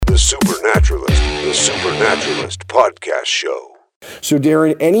The Supernaturalist Podcast Show. So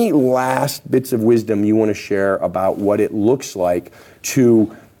Darren, any last bits of wisdom you want to share about what it looks like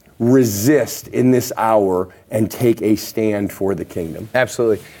to resist in this hour and take a stand for the kingdom?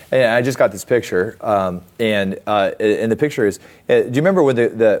 Absolutely. And I just got this picture, and the picture is, do you remember when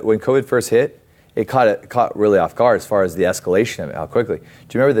when COVID first hit? It caught really off guard as far as the escalation of it, how quickly.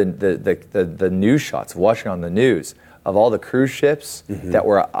 Do you remember the news shots, watching on the news, of all the cruise ships that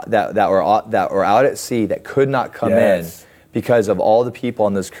were out at sea that could not come in because of all the people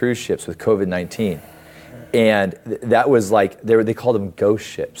on those cruise ships with COVID-19? And that was like, they called them ghost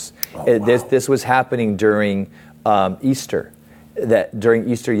ships. Wow. This was happening during Easter. During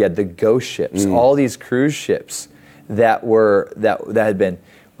Easter, you had the ghost ships, all these cruise ships that had been,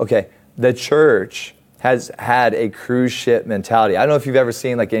 okay, the church has had a cruise ship mentality. I don't know if you've ever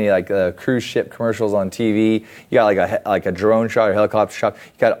seen any cruise ship commercials on TV. You got like a drone shot or helicopter shot.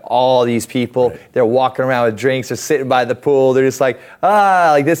 You got all these people. Right. They're walking around with drinks. They're sitting by the pool. They're just like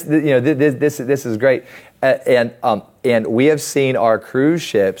this. This is great. And we have seen our cruise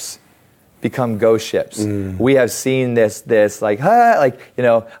ships become ghost ships. We have seen this I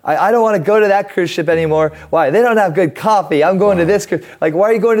don't want to go to that cruise ship anymore. Why? They don't have good coffee. I'm going to this cruise. Like, why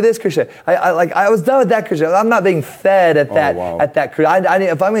are you going to this cruise ship? I was done with that cruise ship. I'm not being fed at that cruise.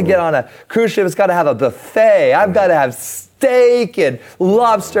 If I'm going to get on a cruise ship, it's got to have a buffet. I've got to have steak and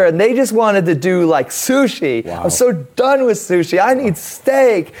lobster, and they just wanted to do like sushi. Wow. I'm so done with sushi. I need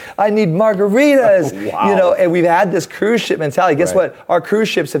steak. I need margaritas. And we've had this cruise ship mentality. Guess what? Our cruise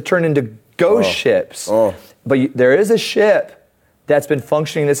ships have turned into ghost ships. But there is a ship that's been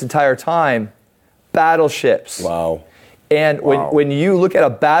functioning this entire time, battleships. Wow. And when you look at a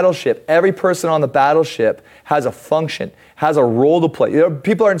battleship, every person on the battleship has a function, has a role to play.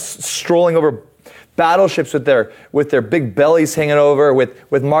 People aren't strolling over battleships with their big bellies hanging over with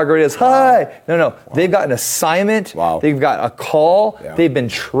margaritas. Hi! No. Wow. They've got an assignment. Wow. They've got a call. Yeah. They've been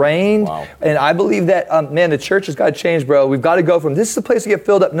trained. Wow. And I believe that, the church has got to change, bro. We've got to go from, this is the place to get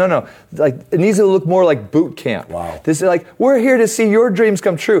filled up. No. Like, it needs to look more like boot camp. Wow. This is like, we're here to see your dreams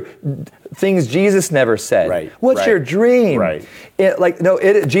come true. Things Jesus never said. Right. What's your dream? Right.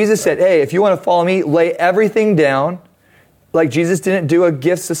 Jesus said, hey, if you want to follow me, lay everything down. Like, Jesus didn't do a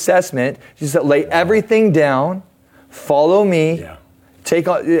gifts assessment. He said, lay everything down, follow me, take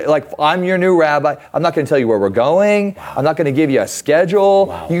on, I'm your new rabbi. I'm not going to tell you where we're going. Wow. I'm not going to give you a schedule.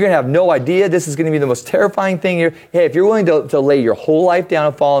 Wow. You're going to have no idea. This is going to be the most terrifying thing. Hey, if you're willing to lay your whole life down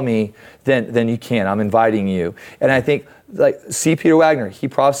and follow me, then you can. I'm inviting you. And I think, C. Peter Wagner, he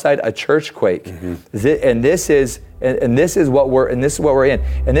prophesied a church quake. And this is what we're in.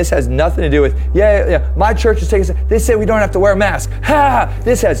 And this has nothing to do with, my church is taking, they say we don't have to wear masks.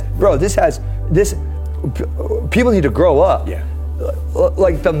 People need to grow up. Yeah.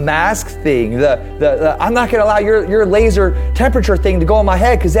 Like the mask thing, the I'm not going to allow your laser temperature thing to go on my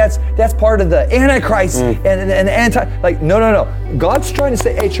head because that's part of the Antichrist and the anti. Like, no. God's trying to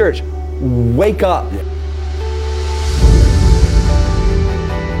say, hey, church, wake up. Yeah.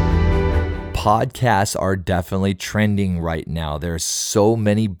 Podcasts are definitely trending right now. There's so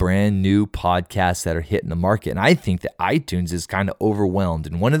many brand new podcasts that are hitting the market. And I think that iTunes is kind of overwhelmed.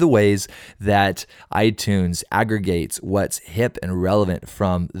 And one of the ways that iTunes aggregates what's hip and relevant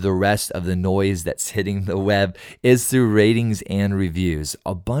from the rest of the noise that's hitting the web is through ratings and reviews.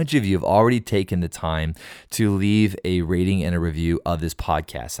 A bunch of you have already taken the time to leave a rating and a review of this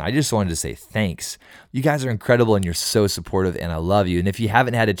podcast. And I just wanted to say thanks. You guys are incredible and you're so supportive, and I love you. And if you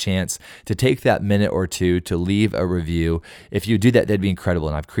haven't had a chance to take that minute or two to leave a review, if you do that, that'd be incredible.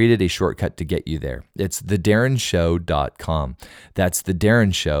 And I've created a shortcut to get you there. It's thedarrenshow.com. That's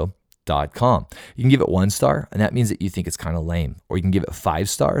thedarrenshow.com. You can give it 1 star, and that means that you think it's kind of lame. Or you can give it 5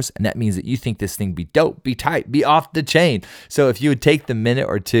 stars, and that means that you think this thing be dope, be tight, be off the chain. So if you would take the minute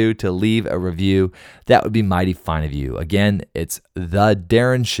or two to leave a review, that would be mighty fine of you. Again, it's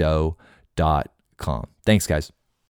thedarrenshow.com. Thanks, guys.